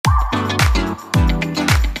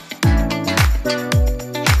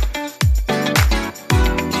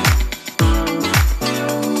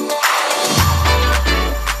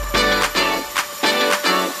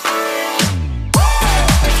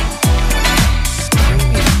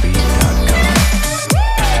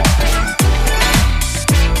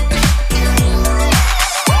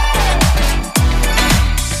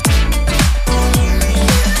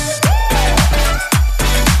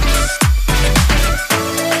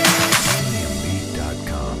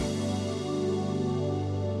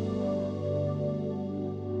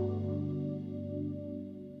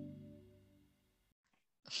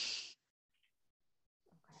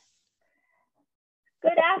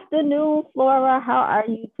afternoon, Flora. How are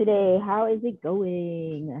you today? How is it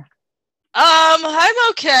going? I'm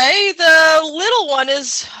okay. The little one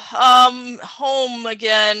is home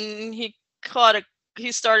again. Caught a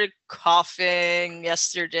he started coughing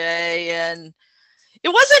yesterday and it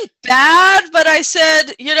wasn't bad, but I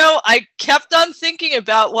said, I kept on thinking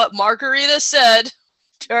about what Margarita said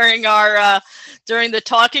during our during the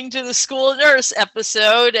talking to the school nurse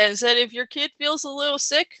episode and said if your kid feels a little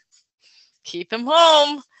sick, keep him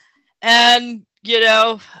home. And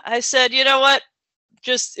I said, you know what?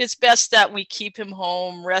 Just it's best that we keep him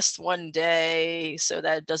home, rest one day so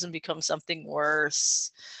that it doesn't become something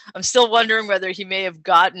worse. I'm still wondering whether he may have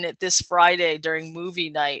gotten it this Friday during movie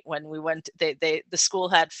night when we went the school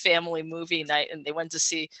had family movie night and they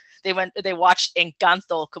watched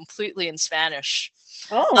Encanto completely in Spanish.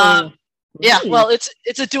 Um, Oh, yeah, nice. well,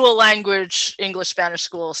 it's a dual language English Spanish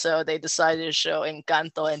school, so they decided to show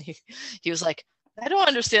Encanto, and he was like, I don't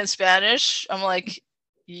understand Spanish. I'm like,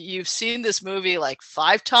 you've seen this movie like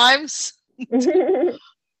 5 times.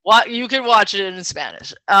 What you can watch it in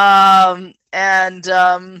Spanish.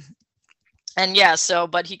 And yeah, so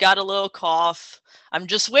but he got a little cough. I'm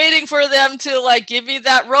just waiting for them to like give me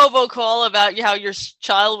that robocall about how your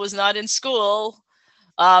child was not in school.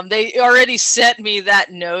 They already sent me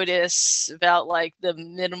that notice about like the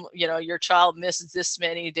minimum, your child missed this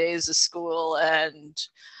many days of school, and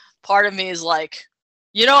part of me is like,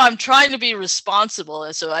 I'm trying to be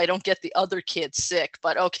responsible so I don't get the other kids sick,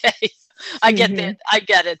 but okay. I get that. hmm I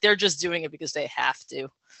get it. They're just doing it because they have to.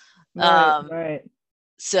 Right, Um, right.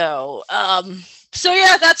 so, so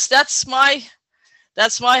yeah, that's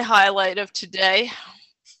my highlight of today.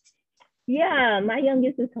 Yeah, my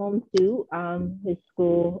youngest is home too. His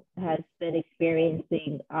school has been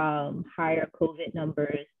experiencing higher COVID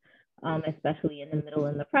numbers, especially in the middle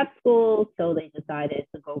and the prep school. So they decided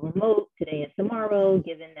to go remote today and tomorrow,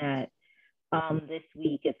 given that this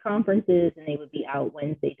week is conferences and they would be out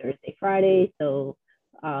Wednesday, Thursday, Friday. So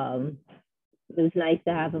um, it was nice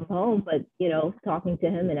to have him home, but talking to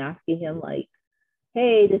him and asking him like,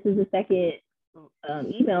 hey, this is the second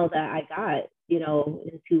email that I got,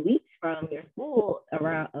 in 2 weeks from your school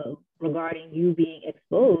around regarding you being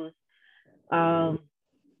exposed. Um,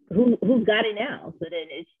 who's got it now? So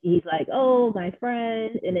then he's like, oh, my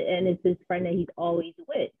friend, and it's his friend that he's always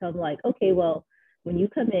with. So I'm like, okay, well, when you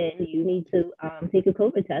come in, you need to take a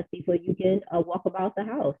COVID test before you can walk about the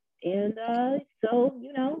house. And so,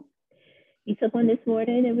 he took one this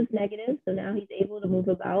morning. It was negative, so now he's able to move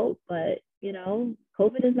about. But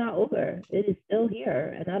COVID is not over. It is still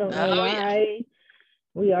here, and I don't know Oh yeah. why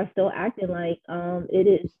we are still acting like it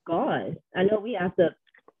is gone. I know we have to.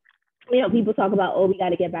 People talk about, oh, we got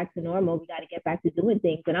to get back to normal. We got to get back to doing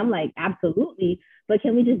things, and I'm like, absolutely. But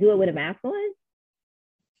can we just do it with a mask on?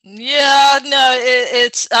 Yeah, no,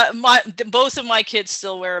 it's my both of my kids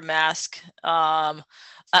still wear a mask.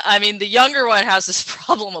 I mean, the younger one has this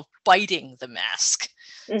problem of biting the mask,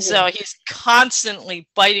 so Mm-hmm. he's constantly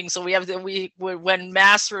biting. So we would when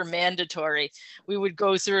masks were mandatory, we would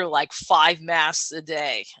go through like 5 masks a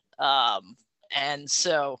day, and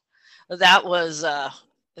so that was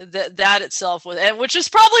that itself was, and which is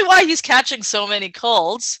probably why he's catching so many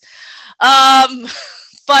colds. Um,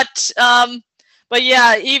 but um, but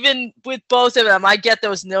yeah, even with both of them, I get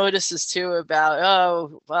those notices too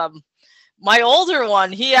about, my older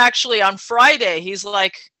one, he actually on Friday, he's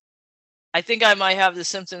like, I think I might have the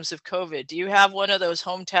symptoms of COVID. Do you have one of those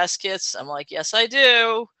home test kits? I'm like, yes, I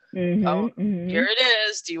do. Oh, Mm-hmm. here Mm-hmm. it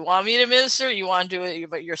is. Do you want me to administer? You want to do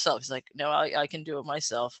it yourself? He's like, no, I can do it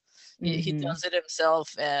myself. He Mm-hmm. does it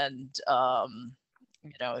himself, and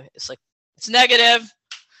it's like it's negative.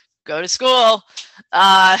 Go to school.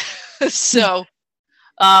 Uh, so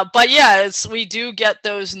but yeah, we do get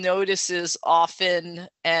those notices often,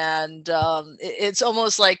 and it's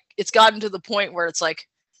almost like it's gotten to the point where it's like,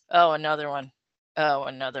 oh, another one, oh,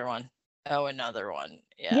 another one, oh, another one.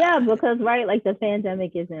 Yeah, Yeah, because right, like the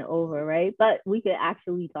pandemic isn't over, right? But we could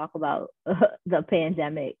actually talk about the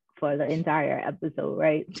pandemic for the entire episode,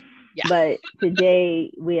 right? yeah. But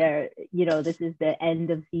today we are, this is the end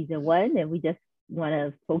of season one, and we just want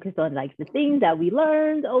to focus on like the things that we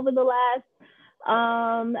learned over the last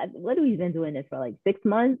what have we been doing this for like 6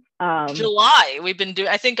 months? July. We've been doing.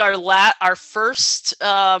 I think our first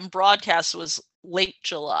broadcast was late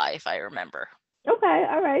July, if I remember. Okay,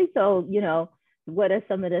 all right. So, what are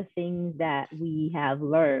some of the things that we have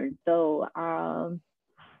learned? So,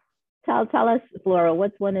 tell us, Flora,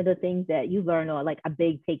 what's one of the things that you learned or like a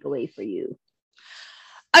big takeaway for you?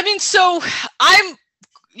 I mean, so I'm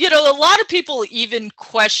a lot of people even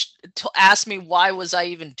ask me why was I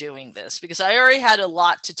even doing this, because I already had a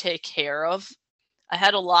lot to take care of. I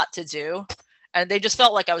had a lot to do, and they just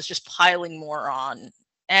felt like I was just piling more on.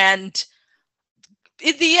 And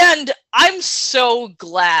in the end, I'm so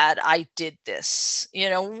glad I did this.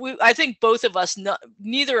 I think both of us,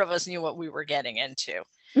 neither of us knew what we were getting into.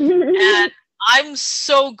 And I'm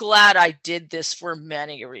so glad I did this for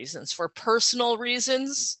many reasons. For personal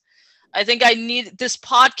reasons, I think this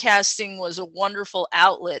podcasting was a wonderful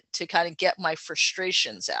outlet to kind of get my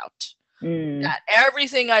frustrations out. That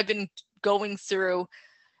everything I've been going through,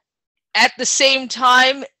 at the same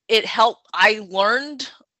time, I learned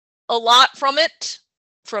a lot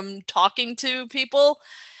from talking to people.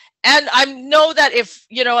 And I know that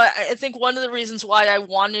I think one of the reasons why I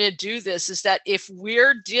wanted to do this is that if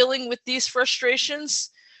we're dealing with these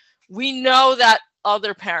frustrations, we know that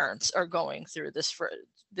other parents are going through this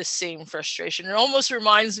same frustration. It almost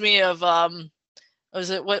reminds me of when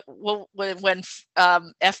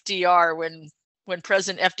FDR, when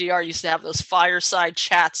President FDR used to have those fireside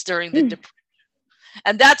chats during the Depression.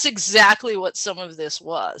 And that's exactly what some of this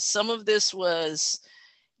was. Some of this was,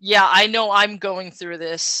 yeah, I know I'm going through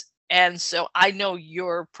this. And so I know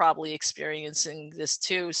you're probably experiencing this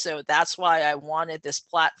too. So that's why I wanted this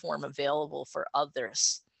platform available for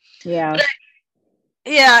others. Yeah.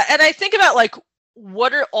 And I think about like,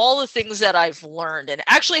 what are all the things that I've learned, and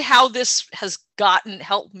actually how this has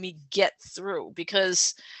helped me get through,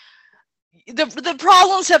 because the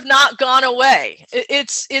problems have not gone away.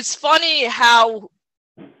 It's funny how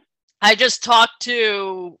I just talked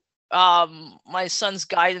to my son's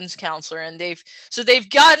guidance counselor, and they've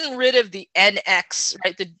gotten rid of the NX,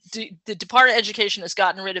 right? The Department of Education has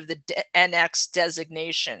gotten rid of the NX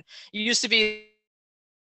designation. It used to be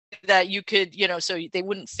that you could, so they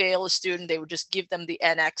wouldn't fail a student. They would just give them the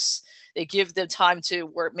NX. They give them time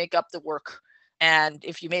to make up the work. And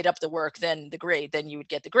if you made up the work, then you would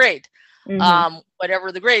get the grade,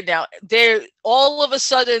 whatever the grade. Now, all of a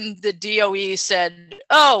sudden, the DOE said,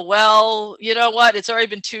 oh, well, you know what? It's already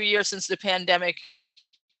been 2 years since the pandemic.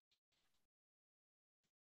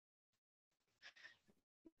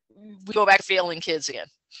 We go back to failing kids again.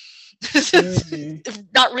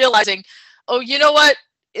 Not realizing, oh, you know what?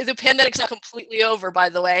 The pandemic's not completely over, by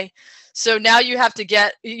the way. So now you have to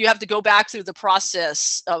go back through the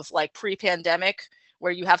process of like pre-pandemic,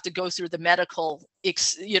 where you have to go through the medical,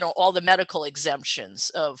 all the medical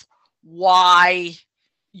exemptions of why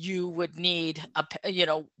you would need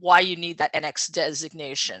why you need that NX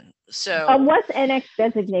designation. So what's NX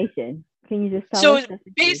designation? Can you just tell us? So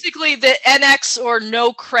basically the NX, or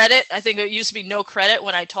no credit, I think it used to be no credit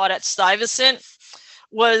when I taught at Stuyvesant,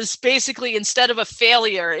 was basically, instead of a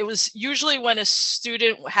failure, it was usually when a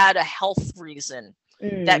student had a health reason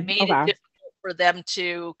that made it difficult for them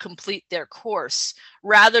to complete their course.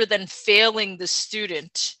 Rather than failing the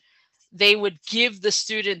student, they would give the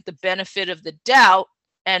student the benefit of the doubt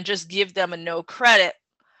and just give them a no credit,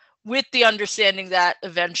 with the understanding that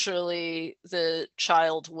eventually the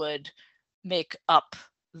child would make up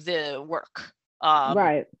the work.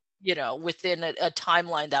 Right. Within a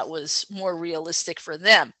timeline that was more realistic for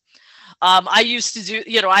them. I used to do,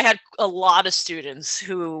 I had a lot of students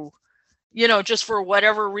who, just for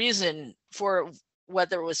whatever reason, for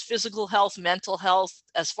whether it was physical health, mental health,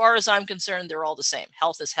 as far as I'm concerned, they're all the same.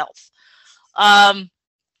 Health is health.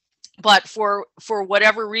 But for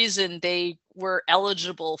whatever reason, they were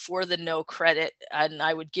eligible for the no credit, and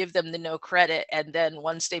I would give them the no credit. And then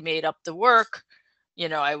once they made up the work,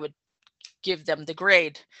 I would give them the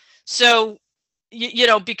grade. So,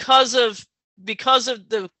 because of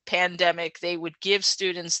the pandemic, they would give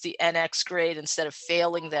students the NX grade instead of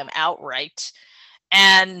failing them outright.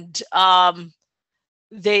 And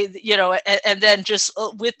they, and then just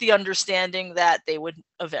with the understanding that they would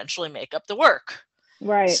eventually make up the work.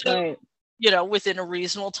 Right. So, right. Within a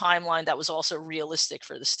reasonable timeline that was also realistic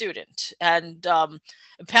for the student. And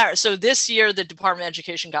so this year, the Department of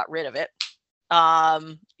Education got rid of it.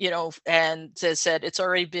 And they said it's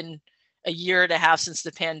already been a year and a half since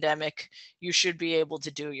the pandemic. You should be able to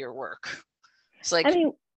do your work. It's like, I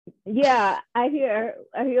mean, yeah, I hear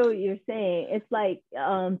what you're saying. It's like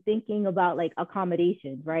thinking about like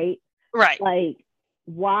accommodations, right? Right. Like,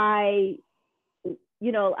 why?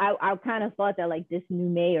 I kind of thought that like this new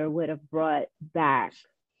mayor would have brought back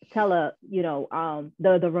the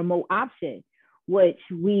remote option, which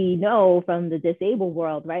we know from the disabled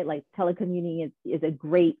world, right? Like telecommuting is a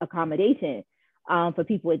great accommodation for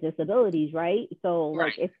people with disabilities, right? So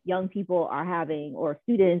like if young people are having, or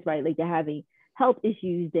students, right, like they're having health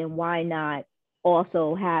issues, then why not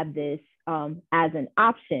also have this as an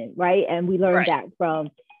option, right? And we learned that from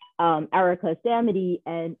Erica Samity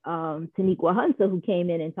and Taniqua Hunter, who came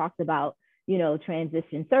in and talked about,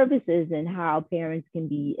 transition services and how parents can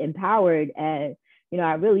be empowered. And,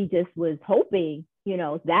 I really just was hoping,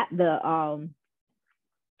 that the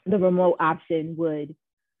remote option would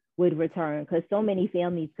return, because so many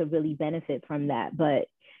families could really benefit from that. But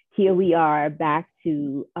here we are back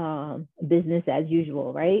to business as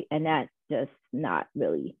usual, right? And that's just not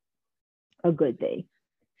really a good thing.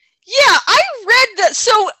 Yeah, I read that.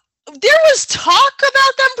 So there was talk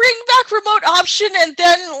about them bringing back remote option, and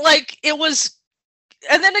then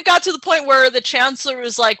it got to the point where the chancellor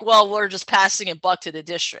was like, well, we're just passing it buck to the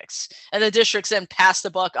districts, and the districts then pass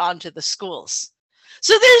the buck on to the schools.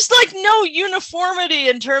 So there's no uniformity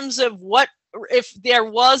in terms of what, if there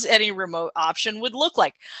was any remote option, would look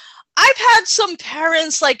like. I've had some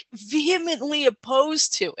parents vehemently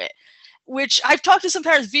opposed to it, which I've talked to some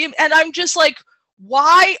parents and I'm just like,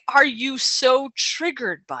 why are you so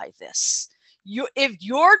triggered by this? If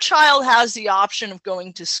your child has the option of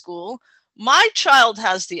going to school, my child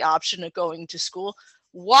has the option of going to school.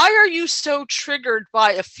 Why are you so triggered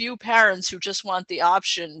by a few parents who just want the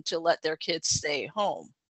option to let their kids stay home?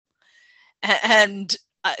 And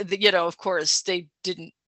of course, they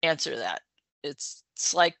didn't answer that. It's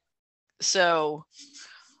like, so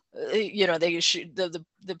the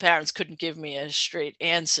parents couldn't give me a straight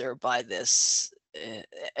answer by this, and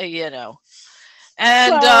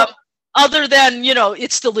other than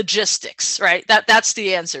it's the logistics, right? That's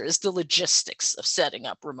the answer, is the logistics of setting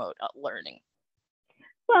up remote learning.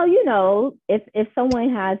 Well, if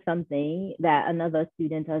someone has something that another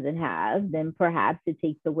student doesn't have, then perhaps it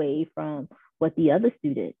takes away from what the other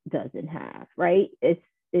student doesn't have, right? It's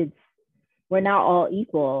we're not all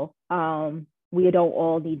equal. We don't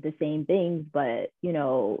all need the same things, but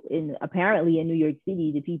apparently in New York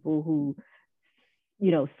City, the people who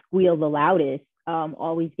squeal the loudest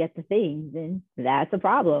always get the things, and that's a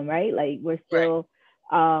problem, right? Like we're still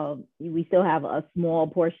we still have a small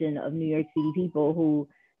portion of New York City people who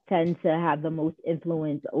tend to have the most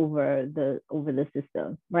influence over the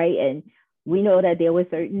system, right? And we know that there were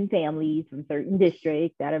certain families from certain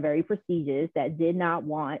districts that are very prestigious that did not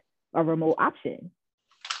want a remote option.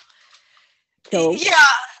 So yeah,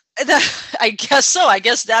 I guess so. I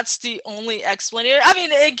guess that's the only explanation. I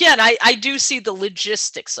mean, again, I do see the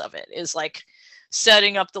logistics of it, is like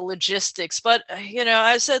setting up the logistics, but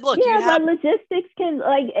I said, look, but logistics can,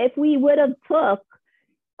 if we would have took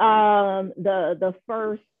the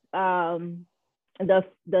first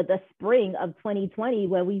the spring of 2020,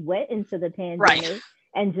 where we went into the pandemic,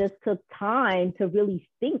 and just took time to really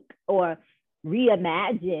think or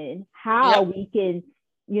reimagine how we can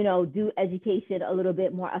do education a little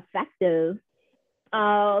bit more effective,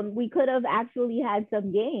 we could have actually had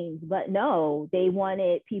some gains. But no, they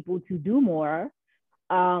wanted people to do more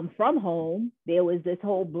from home. There was this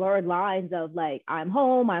whole blurred lines of I'm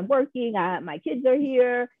home, I'm working, my kids are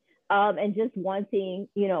here, and just wanting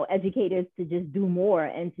educators to just do more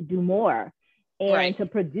and to do more and to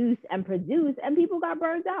produce, and people got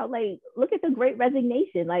burned out. Look at the Great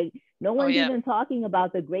Resignation. No one's even talking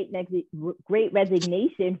about the Great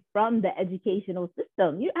Resignation from the educational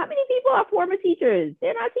system. How many people are former teachers?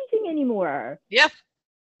 They're not teaching anymore. Yeah.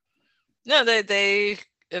 No, they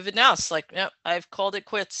have announced no, I've called it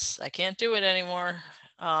quits. I can't do it anymore.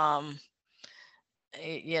 And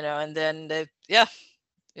then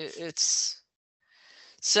it's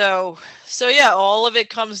so all of it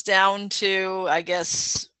comes down to, I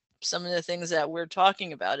guess, some of the things that we're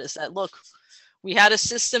talking about is that, look, we had a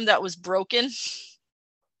system that was broken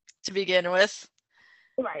to begin with,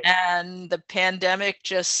 right? And the pandemic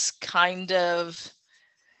just kind of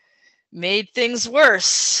made things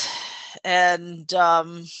worse. And I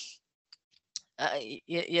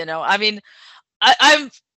mean,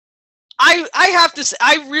 I have to say,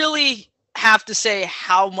 I really have to say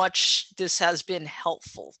how much this has been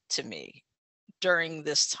helpful to me during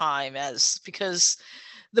this time, because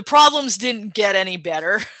the problems didn't get any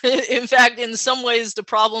better. In fact, in some ways, the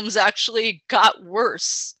problems actually got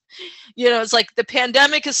worse. It's like the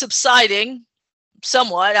pandemic is subsiding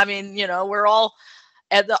somewhat. I mean, we're all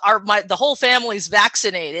the whole family's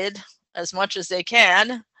vaccinated as much as they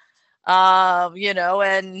can,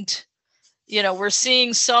 and we're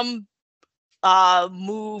seeing some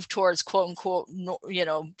move towards quote unquote,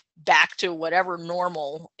 back to whatever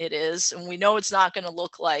normal it is. And we know it's not going to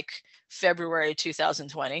look like February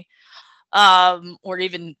 2020, or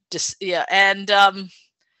even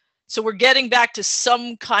so we're getting back to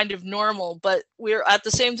some kind of normal, but we're at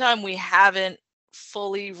the same time, we haven't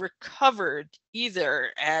fully recovered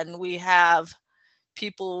either. And we have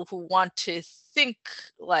people who want to think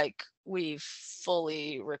like we've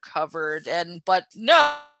fully recovered, but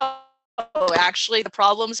no, actually the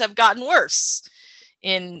problems have gotten worse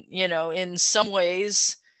in some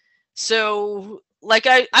ways. So like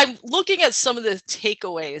I'm looking at some of the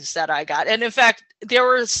takeaways that I got. And in fact, there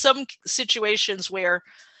were some situations where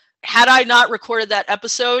had I not recorded that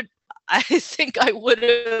episode, I think I would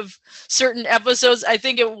have certain episodes. I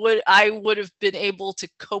think I would have been able to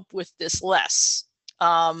cope with this less.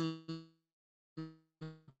 All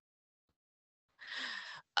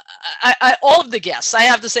of the guests, I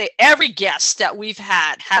have to say, every guest that we've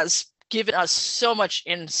had has given us so much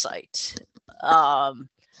insight.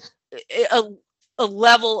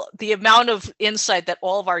 The amount of insight that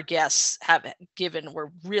all of our guests have given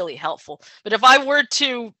were really helpful. But if I were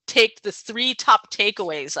to take the 3 top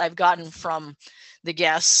takeaways I've gotten from the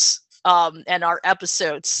guests and our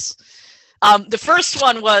episodes, the first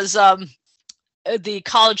one was the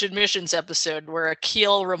college admissions episode, where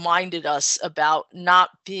Akil reminded us about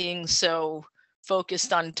not being so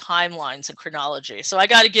focused on timelines and chronology. So I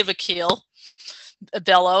got to give Akil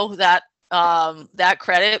Bello that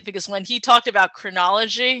credit, because when he talked about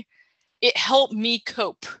chronology, it helped me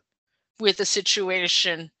cope with a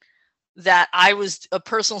situation that a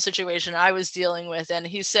personal situation I was dealing with. And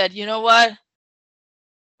he said, you know what?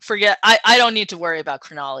 Forget, I don't need to worry about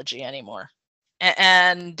chronology anymore.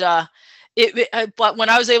 But when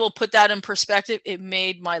I was able to put that in perspective, it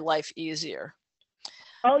made my life easier.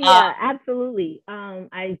 Oh yeah, absolutely.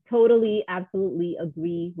 I totally, absolutely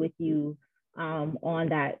agree with you on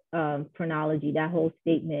that chronology, that whole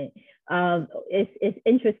statement. It's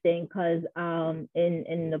interesting because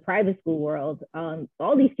in the private school world,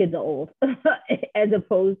 all these kids are old as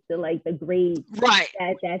opposed to like the grade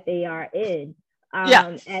that they are in.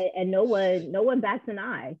 And no one bats an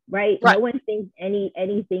eye, right? No one thinks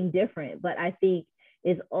anything different. But I think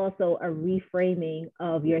it's also a reframing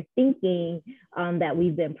of your thinking, that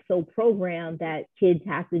we've been so programmed that kids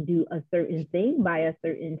have to do a certain thing by a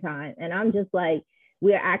certain time. And I'm just like,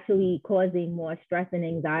 we're actually causing more stress and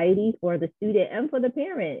anxiety for the student and for the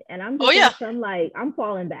parent. And I'm just I'm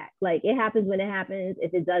falling back. Like, it happens when it happens.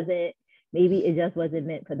 If it doesn't, maybe it just wasn't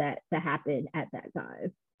meant for that to happen at that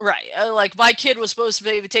time. Right. Like, my kid was supposed to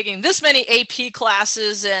be taking this many AP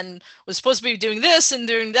classes and was supposed to be doing this and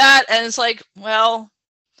doing that. And it's like, well,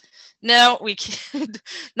 no, we can't,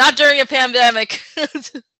 not during a pandemic,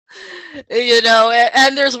 and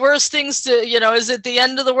there's worse things to, is it the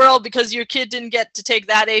end of the world because your kid didn't get to take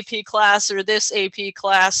that AP class or this AP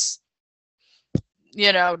class?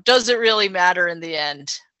 Does it really matter in the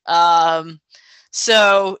end?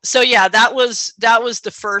 So yeah, that was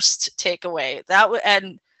the first takeaway.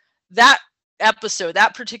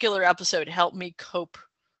 That particular episode helped me cope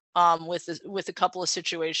with a couple of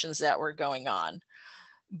situations that were going on.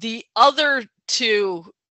 The other 2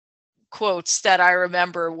 quotes that I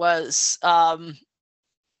remember was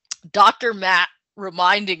Dr. Matt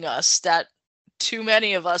reminding us that too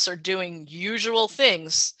many of us are doing usual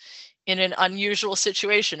things in an unusual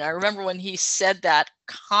situation. I remember when he said that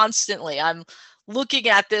constantly. I'm looking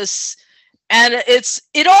at this, and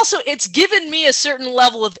it's given me a certain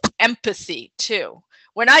level of empathy too.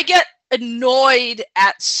 When I get annoyed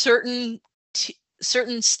at certain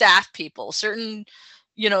staff people, certain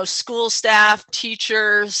school staff,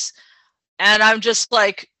 teachers, and I'm just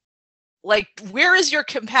like, where is your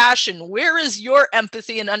compassion? Where is your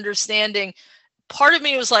empathy and understanding? Part of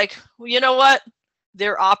me was like, well, you know what?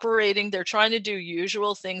 They're trying to do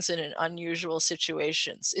usual things in an unusual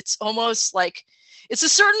situations. It's almost like it's a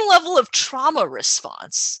certain level of trauma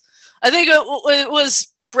response. I think it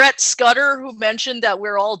was Brett Scudder who mentioned that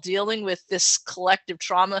we're all dealing with this collective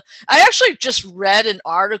trauma. I actually just read an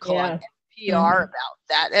article on NPR about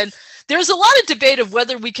that. And there's a lot of debate of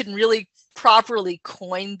whether we can really properly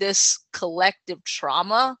coin this collective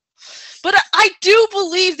trauma. But I do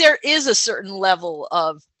believe there is a certain level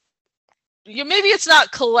of, maybe it's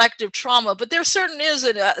not collective trauma, but I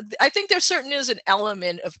think there certainly is an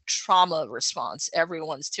element of trauma response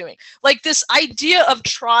everyone's doing. Like this idea of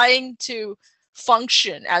trying to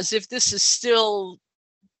function as if this is still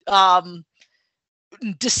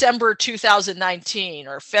December 2019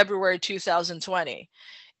 or February 2020.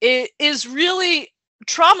 It is really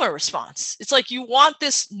trauma response. It's like you want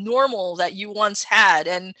this normal that you once had,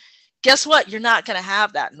 and guess what? You're not going to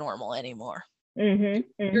have that normal anymore.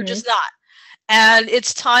 You're just not. And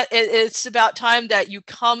it's time. It's about time that you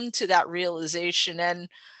come to that realization, and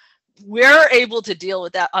we're able to deal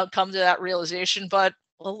with that, come to that realization. But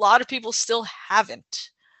a lot of people still haven't,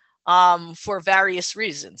 for various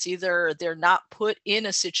reasons. Either they're not put in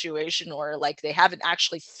a situation, or like they haven't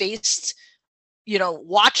actually faced,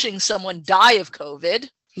 watching someone die of COVID.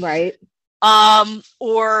 Right.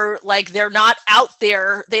 or like they're not out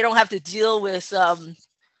there, they don't have to deal with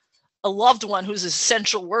a loved one who's an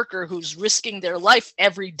essential worker who's risking their life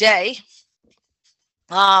every day.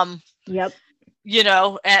 Yep. You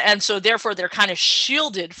know, and so therefore they're kind of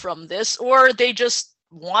shielded from this, or they just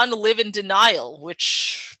want to live in denial,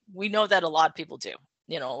 which we know that a lot of people do.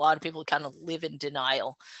 You know, a lot of people kind of live in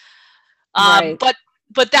denial. Right.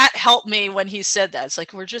 But that helped me when he said that. It's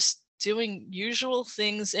like, we're just doing usual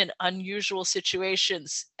things in unusual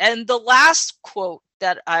situations. And the last quote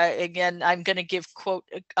that I'm going to give quote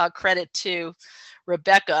credit to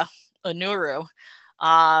Rebecca Onuru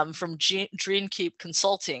from Dreamkeep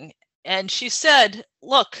Consulting. And she said,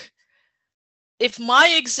 look, if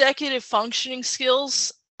my executive functioning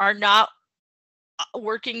skills are not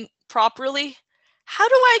working properly, how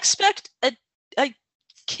do I expect a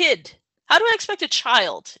kid, how do I expect a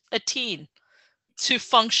child, a teen, to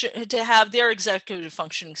function, to have their executive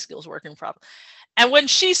functioning skills working properly? And when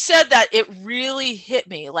she said that, it really hit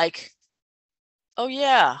me like, oh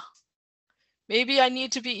yeah, maybe I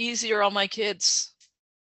need to be easier on my kids.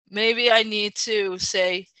 Maybe I need to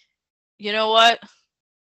say, you know what?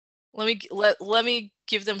 Let me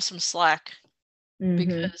give them some slack. Mm-hmm.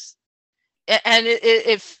 Because and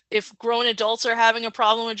if grown adults are having a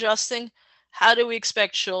problem adjusting, how do we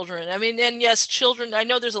expect children? I mean, and yes, children, I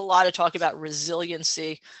know there's a lot of talk about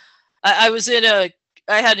resiliency. I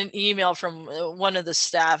had an email from one of the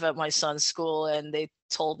staff at my son's school, and they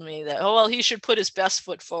told me that, oh, well, he should put his best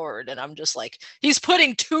foot forward. And I'm just like, he's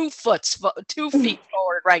putting 2 feet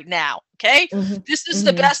forward right now. Okay. Mm-hmm. This is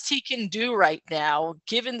the best he can do right now,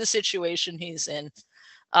 given the situation he's in.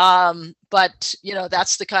 But you know,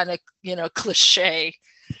 that's the kind of, you know, cliche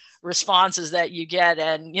responses that you get.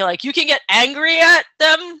 And you know, like, you can get angry at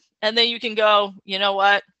them, and then you can go, you know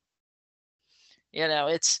what? You know,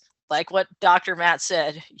 it's like what Dr. Matt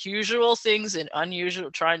said, usual things in unusual,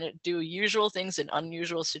 trying to do usual things in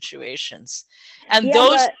unusual situations. And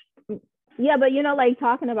but you know, like,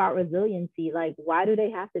 talking about resiliency, like, why do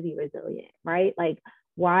they have to be resilient, right? Like,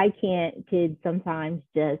 why can't kids sometimes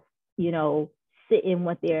just, you know, sit in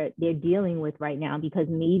what they're dealing with right now, because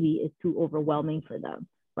maybe it's too overwhelming for them,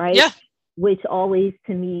 right? Yeah. Which always,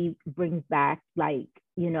 to me, brings back, like,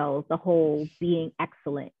 you know, the whole being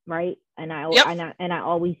excellent, right? And I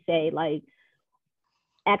always say, like,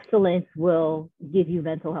 excellence will give you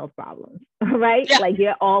mental health problems, right? Yeah. Like,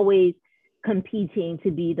 you're always competing to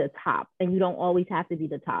be the top, and you don't always have to be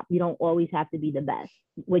the top. You don't always have to be the best.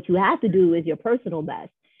 What you have to do is your personal best.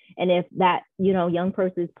 And if that, you know, young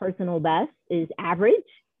person's personal best is average,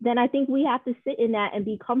 then I think we have to sit in that and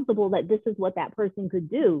be comfortable that this is what that person could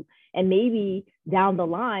do. And maybe down the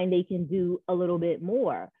line, they can do a little bit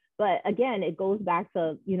more. But again, it goes back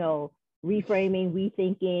to, you know, reframing,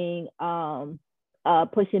 rethinking,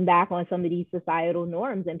 pushing back on some of these societal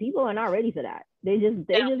norms, and people are not ready for that. They're just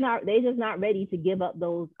not ready to give up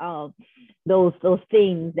those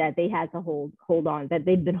things that they had to hold on, that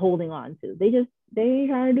they've been holding on to. They ain't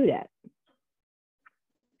trying to do that.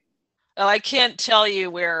 Oh, I can't tell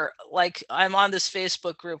you where, like, I'm on this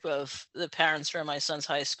Facebook group of the parents from my son's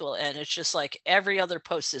high school, and it's just like every other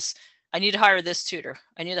post is, I need to hire this tutor.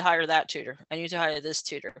 I need to hire that tutor. I need to hire this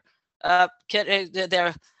tutor.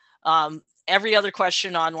 Every other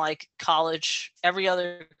question on, like, college, every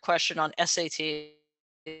other question on SAT,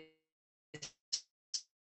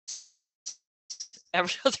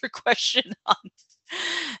 every other question on,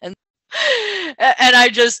 and I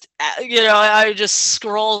just, you know, I just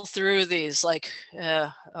scroll through these like,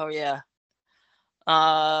 oh yeah.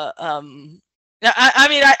 I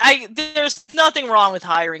mean, there's nothing wrong with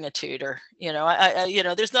hiring a tutor, you know, you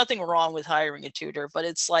know, there's nothing wrong with hiring a tutor, but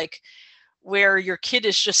it's like where your kid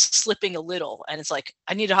is just slipping a little, and it's like,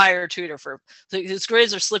 I need to hire a tutor for his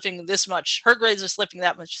grades are slipping this much, her grades are slipping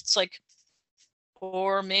that much. It's like,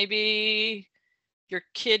 or maybe your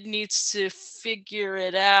kid needs to figure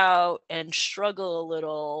it out and struggle a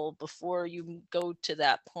little before you go to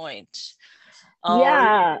that point.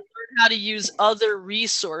 Yeah. Learn how to use other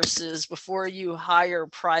resources before you hire a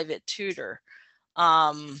private tutor.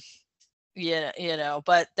 Yeah, you know,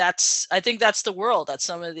 but I think that's the world that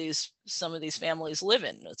some of these families live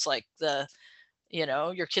in. It's like, you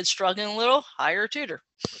know, your kid's struggling a little, hire a tutor.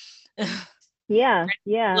 Yeah.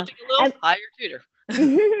 Hire a tutor.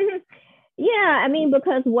 Yeah, I mean,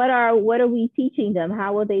 because what are we teaching them?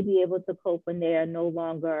 How will they be able to cope when they are no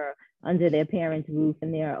longer under their parents' roof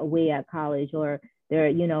and they're away at college, or they're,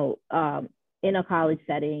 you know, in a college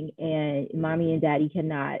setting, and mommy and daddy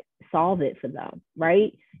cannot solve it for them,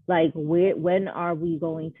 right? Like, when are we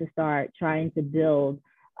going to start trying to build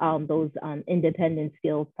those independent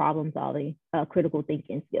skills, problem solving, critical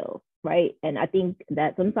thinking skills, right? And I think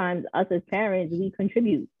that sometimes us as parents, we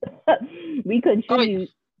contribute, we contribute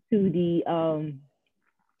to the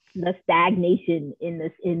stagnation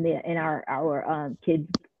in our kids'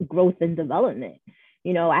 growth and development.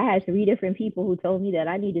 You know, I had 3 different people who told me that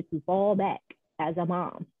I needed to fall back as a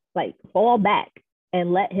mom, like fall back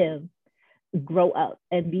and let him grow up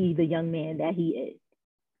and be the young man that he is,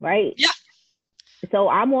 right? Yeah. So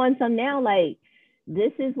I'm on some now, like,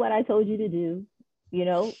 this is what I told you to do. You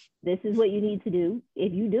know, this is what you need to do.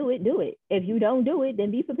 If you do it, do it. If you don't do it, then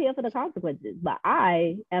be prepared for the consequences. But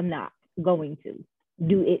I am not going to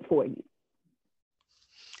do it for you.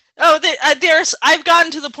 Oh, I've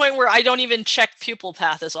gotten to the point where I don't even check pupil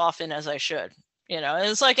path as often as I should. You know, and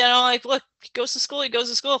it's like, look, he goes to school.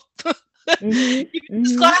 This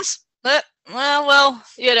class. Well,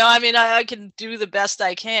 you know, I mean, I can do the best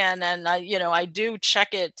I can, and I do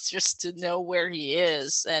check it just to know where he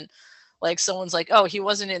is. And like, someone's like, oh, he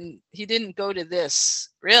didn't go to this.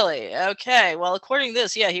 Really? Okay. Well, according to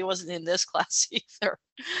this, yeah, he wasn't in this class either.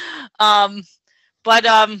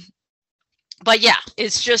 But yeah,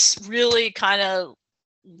 it's just really kind of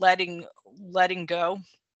letting go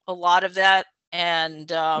a lot of that. And,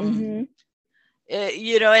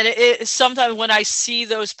 sometimes when I see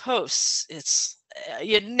those posts, it's,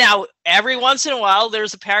 now every once in a while,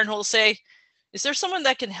 there's a parent who will say, is there someone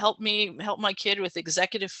that can help my kid with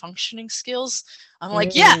executive functioning skills? I'm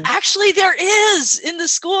like, yeah, actually there is in the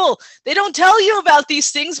school. They don't tell you about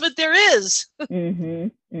these things, but there is.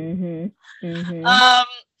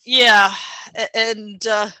 Yeah. And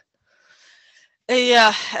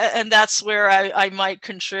that's where I might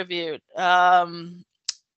contribute.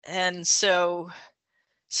 And so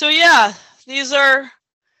yeah, these are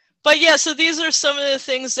some of the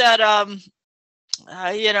things that,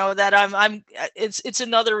 that it's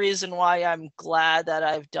another reason why I'm glad that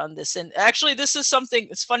I've done this. And actually, this is something,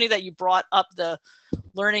 it's funny that you brought up the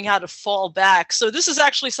learning how to fall back. So this is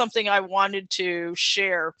actually something I wanted to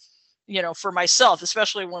share, for myself,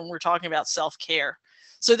 especially when we're talking about self-care.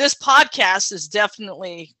 So this podcast is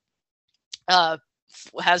definitely,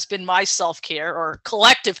 has been my self-care or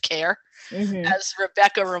collective care, as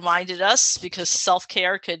Rebecca reminded us, because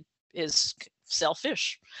self-care is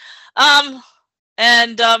selfish. But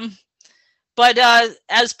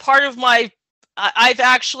as part of I've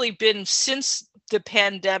actually been, since the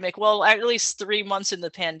pandemic, well, at least 3 months in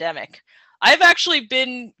the pandemic, I've actually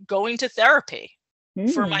been going to therapy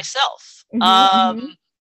for myself. And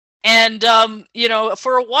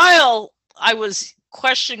for a while I was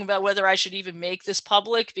questioning about whether I should even make this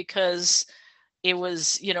public, because it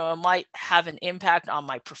was, it might have an impact on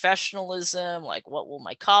my professionalism. Like, what will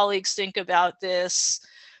my colleagues think about this?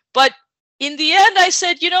 But in the end, I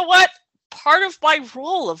said, you know what? Part of my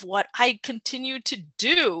role of what I continue to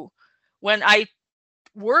do when I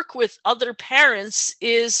work with other parents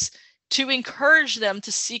is to encourage them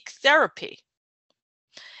to seek therapy.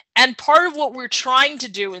 And part of what we're trying to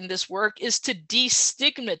do in this work is to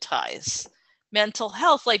destigmatize mental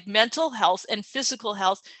health. Like, mental health and physical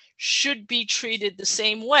health should be treated the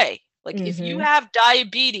same way. Like, if you have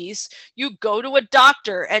diabetes, you go to a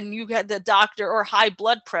doctor, and you get the doctor, or high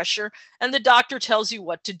blood pressure, and the doctor tells you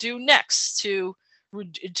what to do next to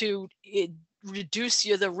reduce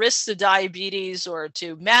the risks of diabetes, or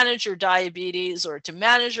to manage your diabetes, or to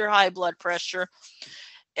manage your high blood pressure.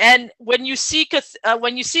 And when you seek a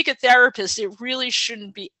therapist, it really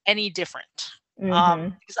shouldn't be any different.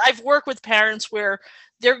 Because I've worked with parents where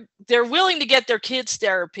they're willing to get their kids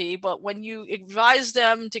therapy, but when you advise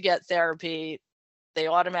them to get therapy, they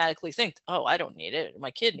automatically think, oh, I don't need it.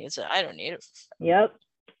 My kid needs it. I don't need it. Yep.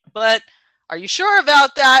 But are you sure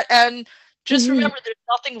about that? And just remember, there's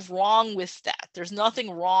nothing wrong with that. There's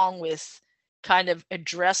nothing wrong with kind of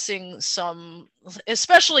addressing some,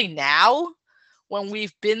 especially now when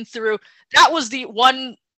we've been through. That was the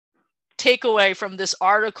one takeaway from this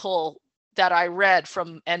article that I read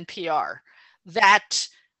from NPR, that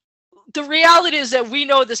the reality is that we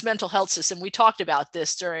know this mental health system. We talked about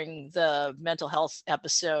this during the mental health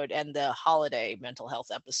episode and the holiday mental health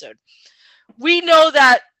episode. We know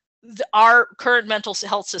that our current mental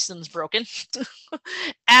health system is broken,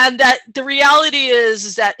 and that the reality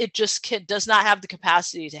is that it just does not have the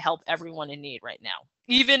capacity to help everyone in need right now,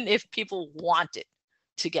 even if people wanted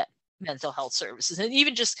to get mental health services. And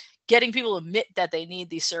even just getting people to admit that they need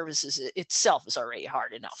these services itself is already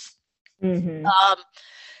hard enough.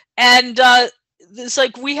 It's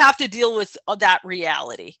like, we have to deal with that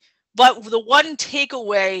reality. But the one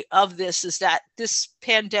takeaway of this is that this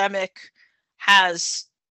pandemic has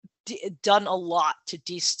done a lot to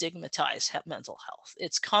destigmatize mental health.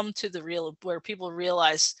 It's come to the real where people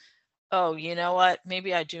realize, oh, you know what?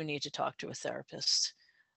 Maybe I do need to talk to a therapist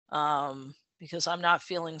because I'm not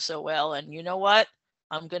feeling so well. And you know what?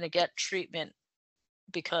 I'm going to get treatment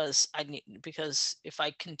because if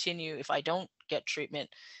I don't get treatment,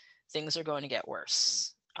 things are going to get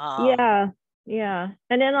worse. Yeah.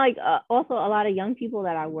 And then like also a lot of young people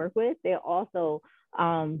that I work with, they're also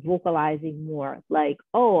vocalizing more like,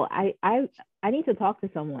 oh, I need to talk to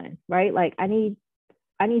someone, right? Like I need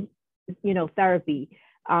therapy.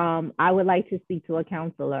 I would like to speak to a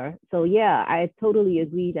counselor. So yeah, I totally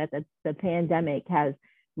agree that the pandemic has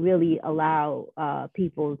really allowed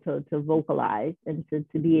people to vocalize and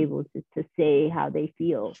to be able to say how they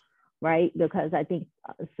feel, right? Because I think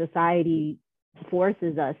society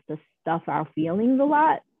forces us to stuff our feelings a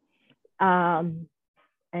lot.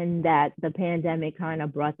 And that the pandemic kind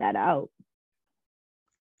of brought that out.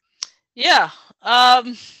 Yeah.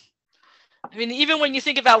 I mean, even when you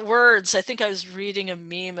think about words, I think I was reading a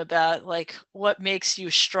meme about like what makes you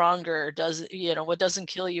stronger what doesn't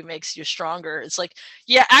kill you makes you stronger. It's like,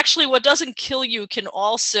 yeah, actually what doesn't kill you can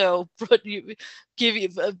also give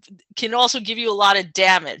you a lot of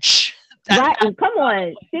damage. Right. Come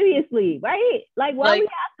on, seriously, right? Like why we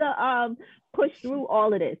have to push through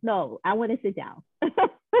all of this? No, I want to sit down.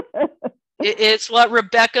 It's what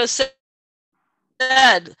Rebecca said.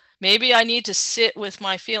 Maybe I need to sit with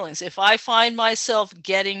my feelings. If I find myself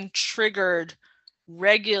getting triggered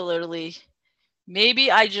regularly,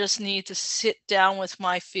 maybe I just need to sit down with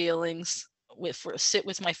my feelings, sit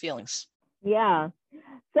with my feelings. Yeah.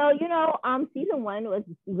 So, season 1 was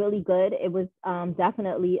really good. It was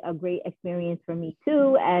definitely a great experience for me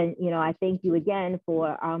too. And, I thank you again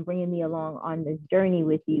for bringing me along on this journey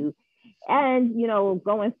with you. And,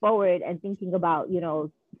 going forward and thinking about,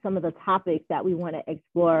 some of the topics that we want to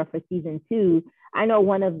explore for season 2. I know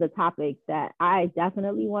one of the topics that I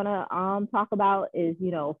definitely want to talk about is,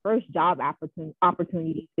 first job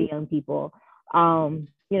opportunities for young people.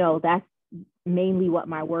 That's mainly what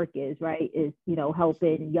my work is, right? Is,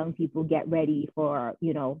 helping young people get ready for,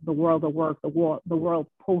 the world of work, the world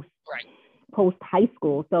post high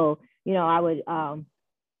school. So, I would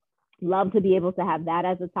love to be able to have that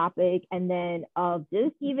as a topic. And then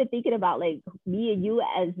just even thinking about like me and you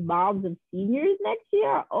as moms of seniors next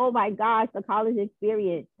year. Oh my gosh, the college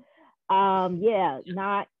experience.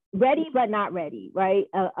 Not ready, but not ready, right?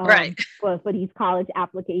 For these college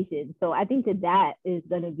applications. So I think that is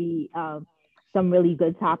going to be some really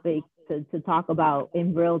good topics to talk about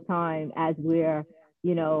in real time as we're,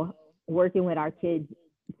 working with our kids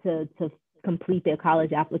to complete their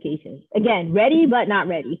college applications. Again, ready but not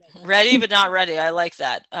ready. Ready but not ready. I like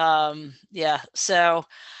that. So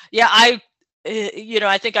I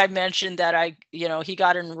think I mentioned that he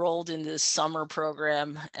got enrolled in this summer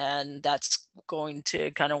program, and that's going to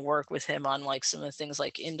kind of work with him on like some of the things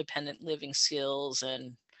like independent living skills,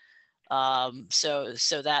 and so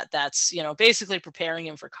that's basically preparing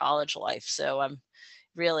him for college life. So I'm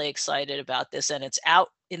really excited about this, and it's out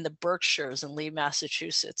in the Berkshires in Lee,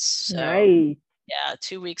 Massachusetts. So nice. Yeah,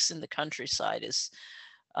 2 weeks in the countryside is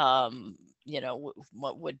what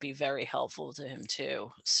would be very helpful to him too.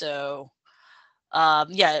 So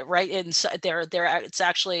right inside there it's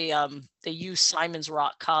actually they use Simon's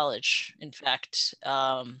Rock College, in fact.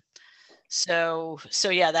 So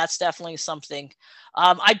yeah, that's definitely something.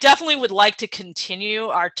 I definitely would like to continue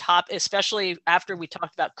our especially after we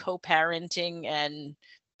talked about co-parenting and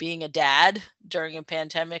being a dad during a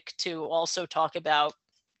pandemic, to also talk about,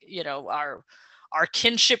 our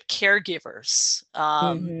kinship caregivers.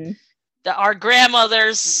 Our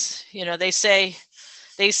grandmothers, they say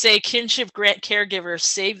kinship caregivers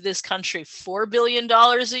save this country $4 billion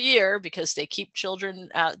a year because they keep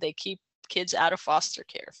kids out of foster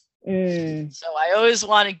care. So I always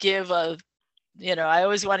want to give a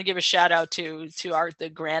shout out to the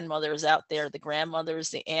grandmothers out there, the grandmothers,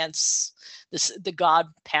 the aunts, the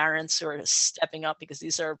godparents who are stepping up, because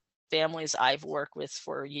these are families I've worked with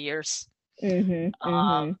for years. And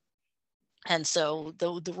so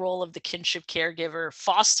the role of the kinship caregiver,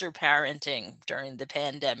 foster parenting during the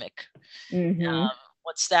pandemic.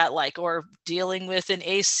 What's that like? Or dealing with an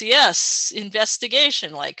ACS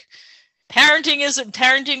investigation, like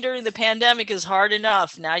parenting during the pandemic is hard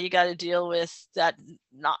enough. Now you got to deal with that,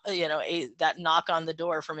 that knock on the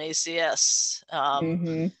door from ACS.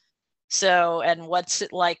 So, and what's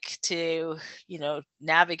it like to,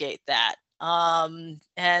 navigate that? And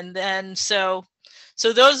then, so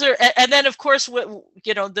those are, and then of course,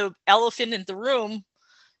 the elephant in the room,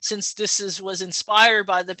 since this was inspired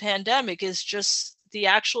by the pandemic, is just the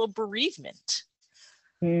actual bereavement.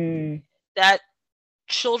 that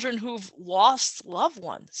children who've lost loved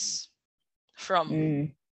ones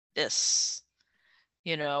from this,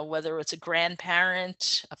 you know, whether it's a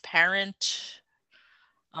grandparent, a parent,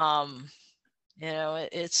 you know,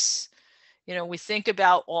 it's, you know, we think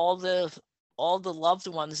about all the loved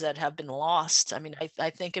ones that have been lost. I mean, I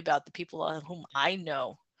think about the people whom I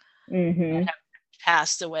know that have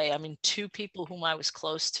passed away. I mean, two people whom I was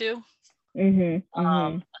close to.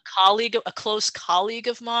 A close colleague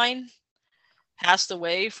of mine passed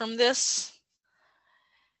away from this.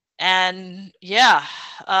 And yeah,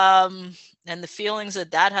 and the feelings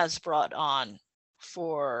that has brought on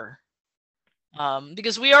for,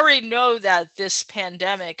 because we already know that this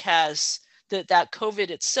pandemic that COVID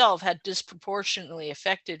itself had disproportionately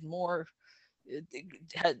affected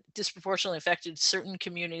certain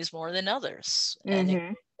communities more than others. And it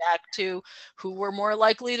goes back to who were more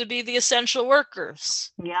likely to be the essential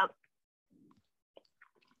workers. Yep.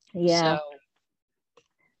 Yeah. So,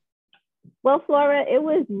 well, Flora, it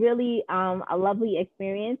was really a lovely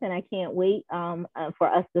experience, and I can't wait for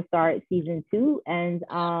us to start season 2. And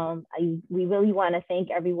we really want to thank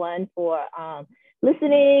everyone for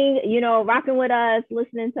listening, you know, rocking with us,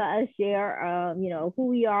 listening to us share, you know, who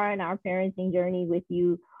we are and our parenting journey with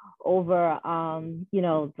you over, you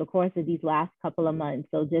know, the course of these last couple of months.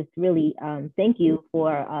 So just really thank you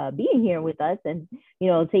for being here with us and, you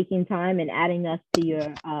know, taking time and adding us to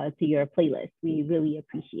your playlist. We really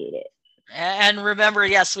appreciate it. And remember,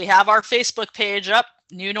 yes, we have our Facebook page up,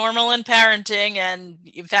 New Normal in Parenting. And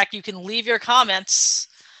in fact, you can leave your comments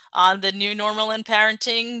on the New Normal in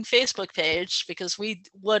Parenting Facebook page, because we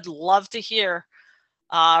would love to hear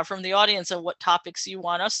from the audience of what topics you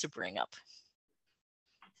want us to bring up.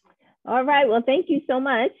 All right. Well, thank you so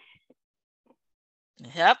much.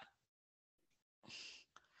 Yep.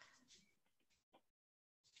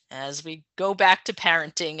 As we go back to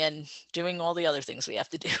parenting and doing all the other things we have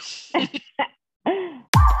to do.